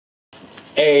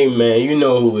Hey man, you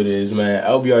know who it is, man.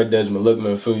 LBRDEZ, man. Look,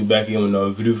 man, feel me back here with another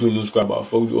video for me. New subscribe out,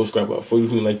 folks. You subscribe out,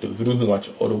 folks. You like the video, you watch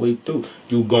it all the way through.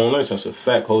 You gon' learn, that's a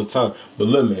fact, whole time. But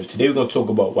look, man, today we're gonna talk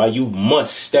about why you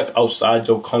must step outside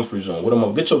your comfort zone. What am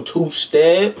I? Get your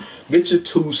two-step. Get your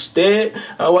two-step.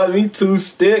 I want me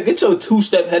two-step. Get your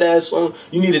two-step head ass on.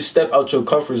 You need to step out your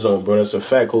comfort zone, bro. That's a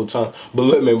fact, whole time. But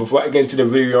look, man, before I get into the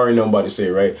video, you already know I'm about to say,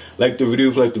 right? Like the video,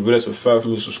 if you like the video, that's a fact for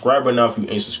me. Subscribe right now if you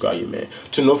ain't subscribed, man.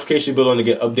 Turn the notification bell on to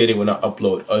get updated when I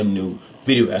upload a new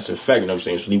video. That's a fact, you know what I'm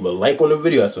saying? So leave a like on the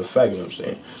video, that's a fact, you know what I'm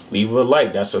saying? Leave a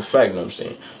like, that's a fact, you know what I'm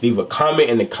saying? Leave a comment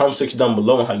in the comment section down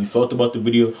below on how you felt about the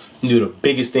video. You do the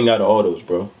biggest thing out of all those,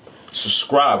 bro.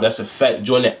 Subscribe, that's a fact.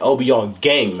 Join the LBR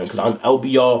gang, man, because I'm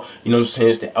LBR, you know what I'm saying?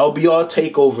 It's the LBR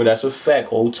takeover, that's a fact.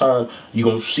 Whole time, you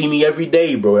gonna see me every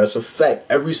day, bro. That's a fact.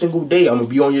 Every single day, I'm gonna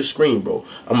be on your screen, bro.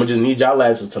 I'm gonna just need y'all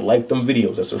asses to like them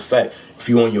videos, that's a fact. If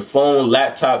you on your phone,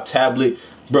 laptop, tablet,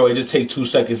 bro, it just takes 2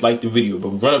 seconds, like the video, bro.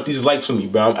 Run up these likes for me,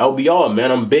 bro. I'm LBR,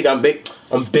 man. I'm big LBR.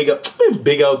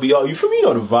 You feel me? You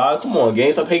know the vibe. Come on,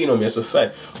 gang. Stop hating on me. That's a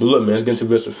fact. But look, man, let's get into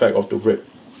this. That's a fact off the rip.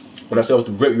 When I say off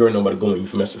the rip, you already know about it going. You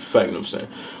feel me? That's a fact, you know what I'm saying?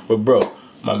 But, bro,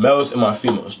 my males and my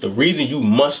females, the reason you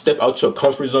must step out your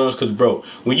comfort zone is because, bro,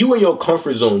 when you in your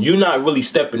comfort zone, you're not really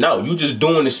stepping out. You just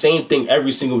doing the same thing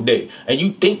every single day. And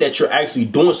you think that you're actually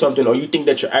doing something, or you think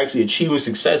that you're actually achieving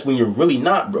success when you're really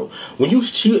not, bro. When you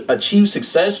achieve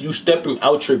success, you stepping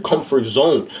out your comfort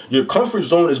zone. Your comfort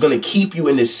zone is going to keep you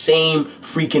in the same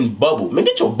freaking bubble. Man,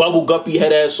 get your bubble guppy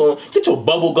head ass on. Get your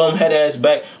bubble gum head ass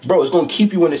back. Bro, it's going to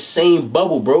keep you in the same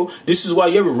bubble, bro. This is why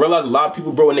you ever realize a lot of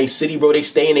people, bro, in their city, bro, they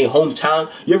stay in their hometown.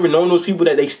 You ever known those people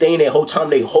that they stay in their whole time,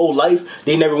 their whole life?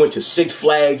 They never went to Six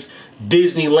Flags,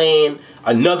 Disneyland,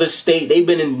 another state. They've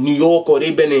been in New York, or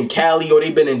they've been in Cali, or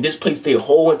they've been in this place their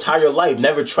whole entire life.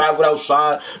 Never traveled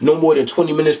outside no more than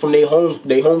 20 minutes from their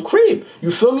home crib.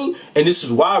 You feel me? And this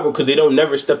is why, bro, because they don't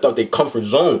never stepped out their comfort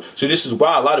zone. So this is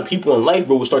why a lot of people in life,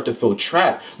 bro, will start to feel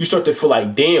trapped. You start to feel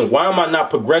like, damn, why am I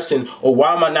not progressing, or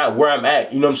why am I not where I'm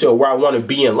at, you know what I'm saying, or where I want to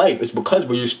be in life? It's because,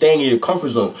 bro, you're staying in your comfort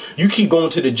zone. You keep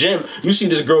going to the gym. You see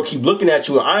this girl keep looking at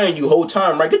you and eyeing you whole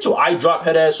time, right? Get your eye drop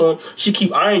head ass on. She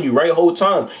keep eyeing you, right, whole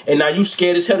time. And now you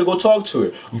scared as hell to go talk to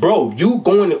her. Bro, you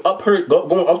going up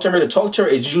to her to talk to her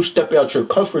is you stepping out your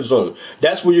comfort zone.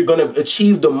 That's where you're going to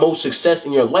achieve the most success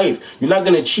in your life. You're not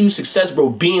going to achieve success, bro,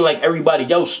 being like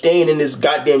everybody else, staying in this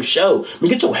goddamn shell. I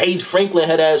mean, get your Hayes Franklin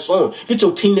head ass on. Get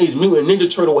your Teenage Mutant Ninja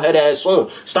Turtle head ass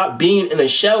on. Stop being in a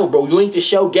shell, bro. You ain't the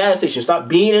Shell gas station. Stop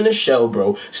being in a shell,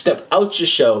 bro. Step out your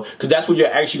shell, because that's where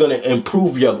you're actually going to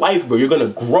improve your life, bro. You're going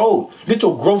to grow. Get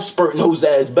your growth spurt nose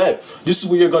ass back. This is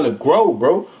where you're going to grow,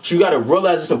 bro. So you got to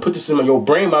realize this and put this in your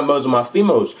brain, my males and my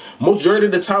females. Majority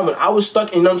of the time when I was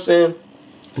stuck, you know what I'm saying,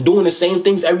 doing the same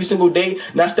things every single day,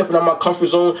 not stepping out my comfort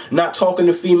zone, not talking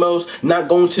to females, not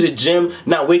going to the gym,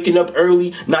 not waking up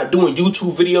early, not doing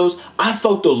YouTube videos, I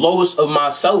felt the lowest of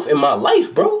myself in my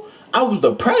life, bro. I was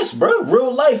depressed, bro.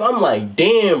 Real life. I'm like,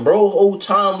 damn, bro, whole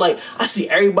time. Like, I see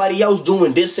everybody else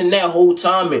doing this and that whole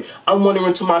time, and I'm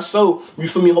wondering to myself, you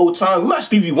feel me, whole time. You might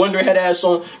Stevie Wonder head ass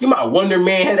on. You might Wonder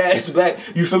Man head ass back.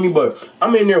 You feel me? But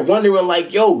I'm in there wondering,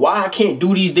 like, yo, why I can't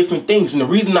do these different things? And the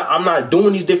reason that I'm not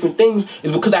doing these different things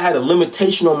is because I had a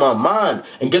limitation on my mind.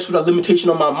 And guess what that limitation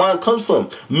on my mind comes from?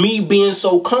 Me being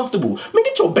so comfortable. Man,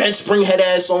 get your bed spring head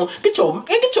ass on. Get your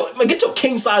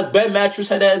king size bed mattress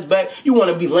head ass back. You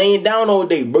want to be laying down all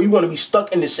day, bro. You want to be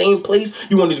stuck in the same place.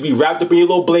 You want to just be wrapped up in your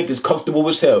little blankets, comfortable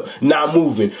as hell, not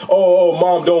moving. Oh,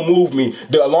 mom, don't move me.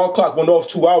 The alarm clock went off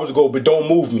 2 hours ago, but don't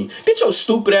move me. Get your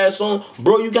stupid ass on,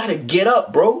 bro. You got to get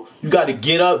up, bro. You got to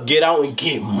get up, get out, and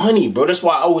get money, bro. That's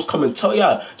why I always come and tell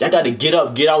y'all got to get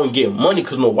up, get out, and get money.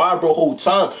 Because, no, why, bro, whole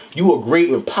time, you are great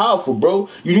and powerful, bro.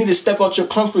 You need to step out your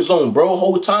comfort zone, bro,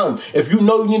 whole time. If you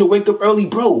know you need to wake up early,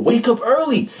 bro, wake up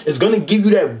early. It's going to give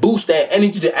you that boost, that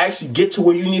energy to actually get to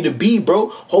where you need to be, bro,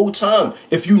 whole time.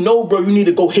 If you know, bro, you need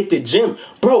to go hit the gym,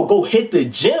 bro, go hit the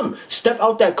gym. Step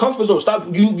out that comfort zone.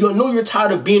 Stop. You know you're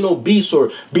tired of being obese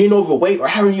or being overweight or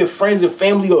having your friends and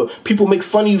family or people make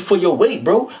fun of you for your weight,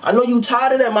 bro. I know you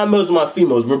tired of that, my males and my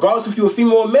females, regardless if you're a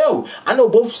female or male. I know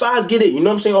both sides get it, you know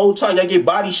what I'm saying, all the time. Y'all get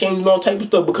body shamed and all type of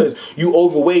stuff because you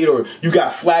overweight or you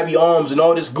got flabby arms and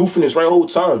all this goofiness, right, whole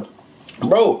time.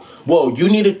 Bro, well, you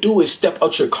need to do is step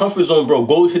out your comfort zone, bro.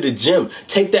 Go to the gym.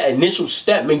 Take that initial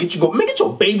step, man. Get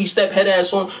your baby step head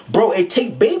ass on. Bro, and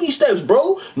take baby steps,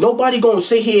 bro. Nobody gonna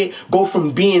sit here, go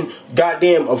from being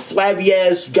goddamn a flabby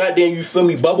ass, goddamn, you feel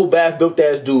me, bubble bath built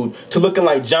ass dude to looking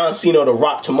like John Cena or The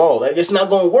Rock tomorrow. Like, it's not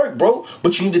gonna work, bro.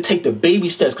 But you need to take the baby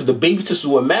steps, because the baby steps is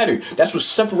what matter. That's what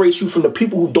separates you from the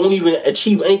people who don't even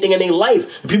achieve anything in their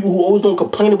life. The people who always gonna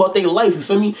complain about their life, you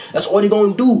feel me? That's all they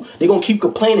gonna do. They gonna keep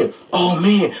complaining. Oh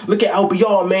man, look at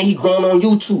LBR, man. He grown on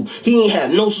YouTube. He ain't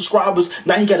had no subscribers.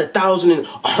 Now he got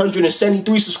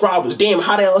 1,173 subscribers. Damn,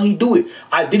 how the hell he do it?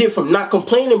 I did it from not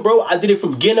complaining, bro. I did it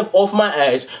from getting up off my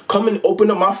ass, coming, open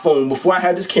up my phone before I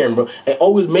had this camera, and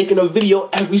always making a video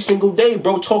every single day,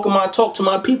 bro. Talking my talk to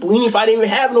my people, even if I didn't even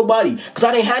have nobody, because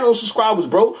I didn't have no subscribers,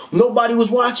 bro. Nobody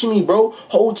was watching me, bro.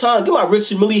 Whole time, get my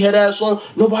Rich and Millie head ass on.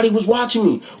 Nobody was watching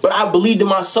me, but I believed in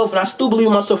myself, and I still believe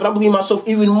in myself, and I believe in myself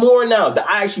even more now that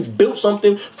I actually built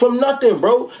something from nothing,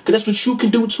 bro. Because that's what you can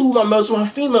do too, my males and my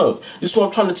females. This is what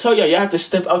I'm trying to tell y'all. Y'all have to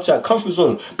step out your comfort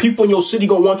zone. People in your city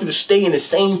gonna want you to stay in the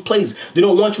same place. They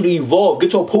don't want you to evolve.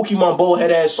 Get your Pokemon ball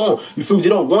head ass on. You feel me? They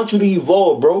don't want you to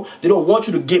evolve, bro. They don't want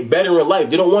you to get better in life.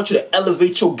 They don't want you to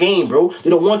elevate your game, bro. They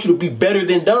don't want you to be better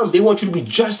than them. They want you to be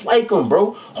just like them,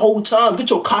 bro. Whole time. Get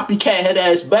your copycat head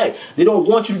ass back. They don't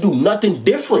want you to do nothing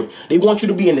different. They want you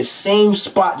to be in the same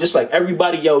spot just like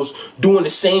everybody else, doing the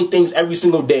same things every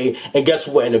single day. And guess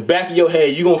what? In the back of your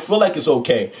head, you're gonna feel like it's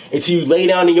okay until you lay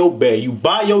down in your bed. You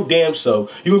by your damn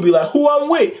self. You're gonna be like, who I'm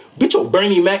with? Bitch, your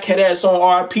Bernie Mac head ass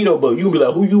on RIP though, but you gonna be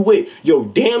like, who you with? Your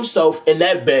damn self in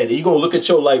that bed. And you're gonna look at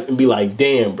your life and be like,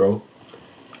 damn, bro.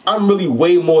 I'm really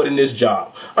way more than this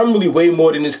job. I'm really way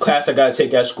more than this class I gotta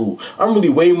take at school. I'm really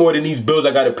way more than these bills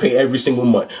I gotta pay every single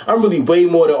month. I'm really way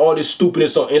more than all this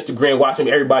stupidness on Instagram, watching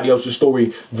everybody else's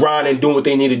story, grinding, doing what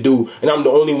they need to do, and I'm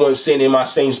the only one sitting in my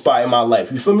same spot in my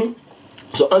life. You feel me?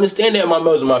 So understand that, my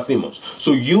males and my females.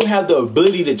 So you have the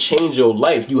ability to change your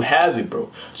life. You have it, bro.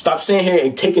 Stop sitting here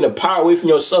and taking the power away from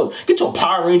yourself. Get your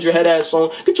Power Ranger head ass on.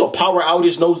 Get your power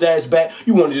outage nose ass back.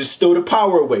 You want to just steal the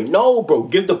power away. No, bro.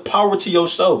 Give the power to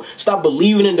yourself. Stop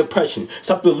believing in depression.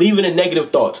 Stop believing in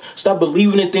negative thoughts. Stop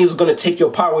believing in things that's going to take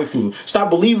your power away from you. Stop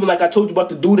believing, like I told you about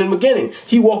the dude in the beginning.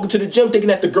 He walked into the gym thinking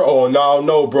that the girl, oh,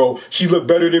 no, bro. She look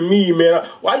better than me, man.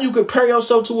 Why you compare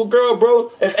yourself to a girl,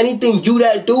 bro? If anything, you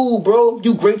that dude, bro.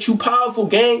 You great, you powerful,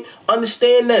 gang.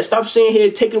 Understand that. Stop sitting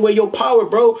here taking away your power,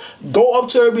 bro. Go up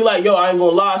to her and be like, yo, I ain't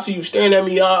gonna lie, I see you staring at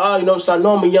me, you know what I'm saying? I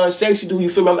know I'm a young sexy dude, you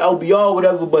feel me? I'm LBR or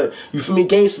whatever, but you feel me,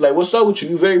 gangster? Like, what's up with you?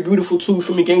 You very beautiful too, you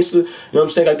feel me, gangster? You know what I'm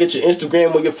saying? I get your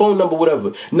Instagram or your phone number,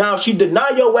 whatever. Now, if she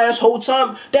deny your ass whole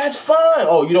time, that's fine.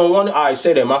 Oh, you don't want it? All right,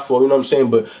 say that, my fault, you know what I'm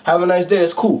saying? But have a nice day,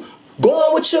 that's cool. Go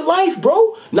on with your life,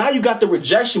 bro. Now you got the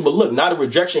rejection, but look, now the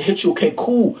rejection hit you, okay,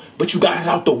 cool, but you got it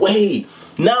out the way.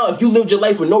 Now, if you lived your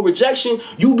life with no rejection,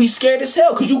 you'd be scared as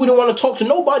hell because you wouldn't want to talk to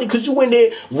nobody because you in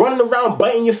there running around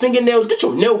biting your fingernails. Get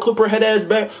your nail clipper head ass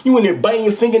back. You in there biting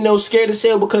your fingernails scared as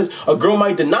hell because a girl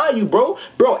might deny you, bro.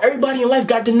 Bro, everybody in life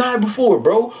got denied before,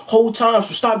 bro. Whole time.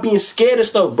 So stop being scared of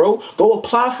stuff, bro. Go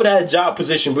apply for that job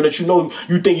position, bro, that you know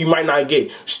you think you might not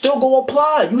get. Still go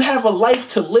apply. You have a life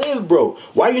to live, bro.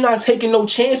 Why you not taking no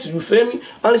chances? You feel me?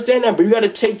 Understand that, bro. You got to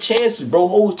take chances, bro,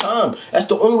 whole time. That's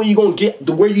the only way you're going to get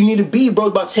to where you need to be, bro.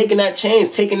 About taking that chance,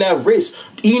 taking that risk,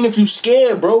 even if you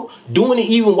scared, bro. Doing it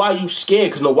even while you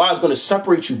scared, because the why is going to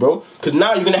separate you, bro. Because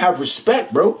now you're going to have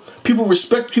respect, bro. People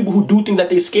respect people who do things that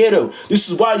they scared of. This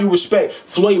is why you respect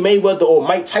Floyd Mayweather or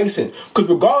Mike Tyson. Because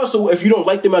regardless of if you don't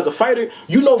like them as a fighter,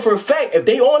 you know for a fact if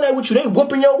they on that with you, they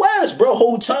whooping your ass, bro,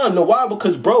 whole time. Know why?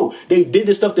 Because, bro, they did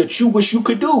the stuff that you wish you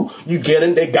could do. You get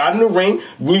in, they got in the ring,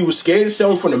 we was scared to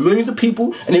sell in front of millions of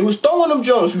people, and they was throwing them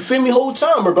Jones. You feel me? Whole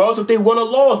time, regardless if they won or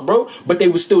lost, bro. But they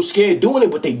was still scared doing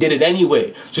it, but they did it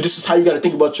anyway. So this is how you got to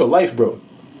think about your life, bro.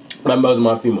 My males and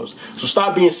my females. So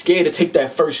stop being scared to take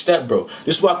that first step, bro.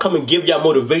 This is why I come and give y'all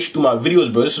motivation through my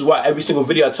videos, bro. This is why every single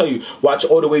video I tell you, watch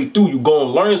all the way through. You go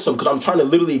and learn something, because I'm trying to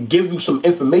literally give you some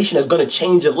information that's going to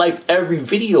change your life every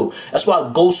video. That's why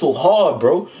I go so hard,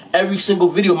 bro. Every single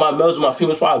video, my males and my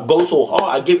females, that's why I go so hard.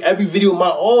 I give every video my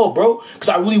all, bro. Because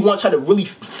I really want y'all to really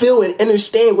feel and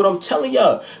understand what I'm telling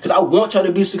y'all. Because I want y'all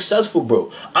to be successful,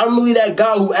 bro. I'm really that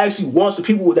guy who actually wants the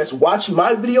people that's watching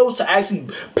my videos to actually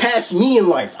pass me in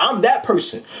life. I'm that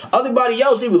person. Everybody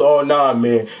else, they be like, oh, nah,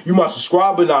 man, you my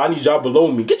subscriber, nah, I need y'all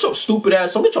below me. Get your stupid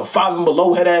ass on, get your 5 and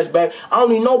below head ass back. I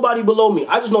don't need nobody below me.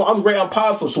 I just know I'm great, I'm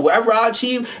powerful. So whatever I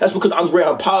achieve, that's because I'm great,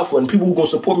 I'm powerful. And people who gonna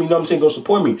support me, you know what I'm saying, gonna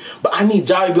support me. But I need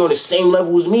y'all to be on the same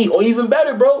level as me, or even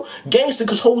better, bro. Gangster,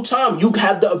 because whole time you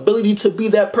have the ability to be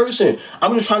that person.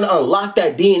 I'm just trying to unlock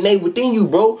that DNA within you,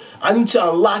 bro. I need to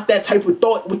unlock that type of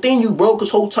thought within you, bro, because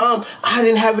whole time I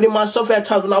didn't have it in myself at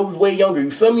times when I was way younger,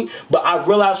 you feel me? But I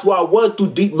realized who I was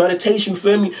through deep meditation, you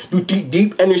feel me? Through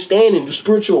deep understanding, through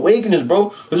spiritual awakenings,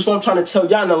 bro. That's what I'm trying to tell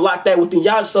y'all, and unlock that within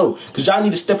y'all self, because y'all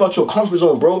need to step out your comfort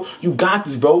zone, bro. You got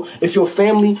this, bro. If your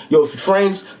family, your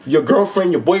friends, your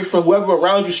girlfriend, your boyfriend, whoever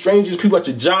around you, strangers, people at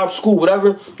your job, school,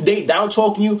 whatever, they down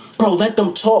talking you, bro, let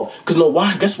them talk. Because no,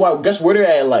 why? Guess where they're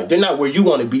at in life? They're not where you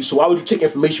want to be. So why would you take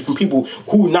information from people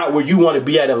who are not where you want to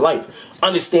be at in life?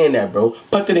 Understand that, bro.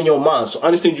 Put that in your mind. So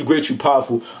understand you're great, you're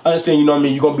powerful. Understand, you know what I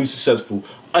mean, you're going to be successful.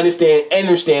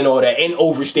 Understand all that, and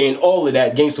overstand all of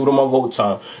that. Gangster with my whole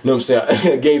time. You know what I'm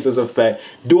saying? Gangster's a fact.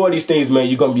 Do all these things, man.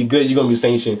 You're going to be good. You're going to be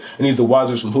saying shit. And these are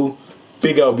wazers from who?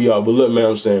 Big LBR. But look, man,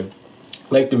 I'm saying,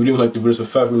 like the video, it's a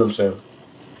fact, you know what I'm saying?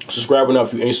 Subscribe now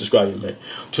if you ain't subscribing, man.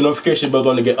 Turn notification bell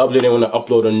on to get updated when I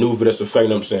upload a new video. That's a fact, you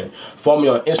know what I'm saying? Follow me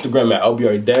on Instagram at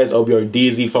LBRDEZ,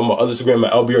 LBRDEZ. Follow my other Instagram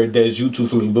at LBRDEZ, YouTube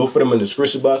for me. Both of them in the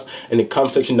description box and the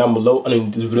comment section down below.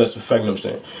 And this video, that's a fact, you know what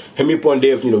I'm saying? Hit me up on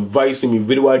there if you need advice, send me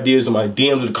video ideas in my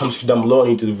DMs or the comment section down below. I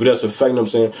need to the video, that's a fact, you know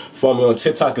what I'm saying? Follow me on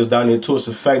TikTok, it's down there too, it's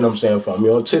a fact, you know what I'm saying? Follow me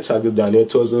on TikTok, it's down there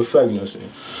too, it's a fact, you know what I'm saying?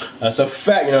 That's a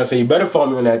fact, you know what I'm saying? You better follow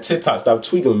me on that TikTok, stop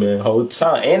tweaking, man, whole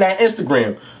time. And that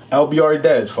Instagram.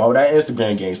 LBRDEZ, follow that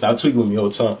Instagram gang. Stop tweeting with me all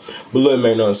the time. But look,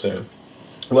 man, you know what I'm saying?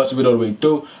 Watch the video all the way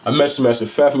through. I mentioned Master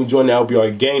Fat for me joining the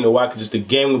LBR gang. No, why? Because it's the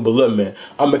game with. But look, man,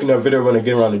 I'm making that video when I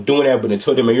get around to doing that. But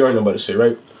until then, man, you already know about the shit,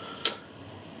 right?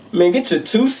 Man, get your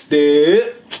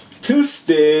two-step.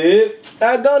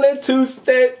 I got that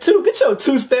two-step. Get your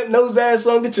two-step nose ass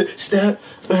on. Get your step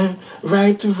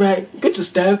right to right. Get your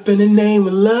step in the name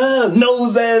of love.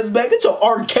 Nose ass back. Get your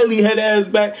R. Kelly head ass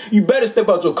back. You better step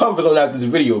out your comfort zone after this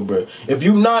video, bro. If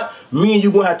you not, me and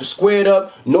you gonna have to square it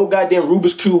up. No goddamn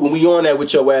Rubik's Cube when we on that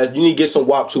with your ass. You need to get some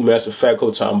WAP too, man. That's a fact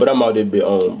whole time. But I'm out there bit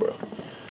on, bro.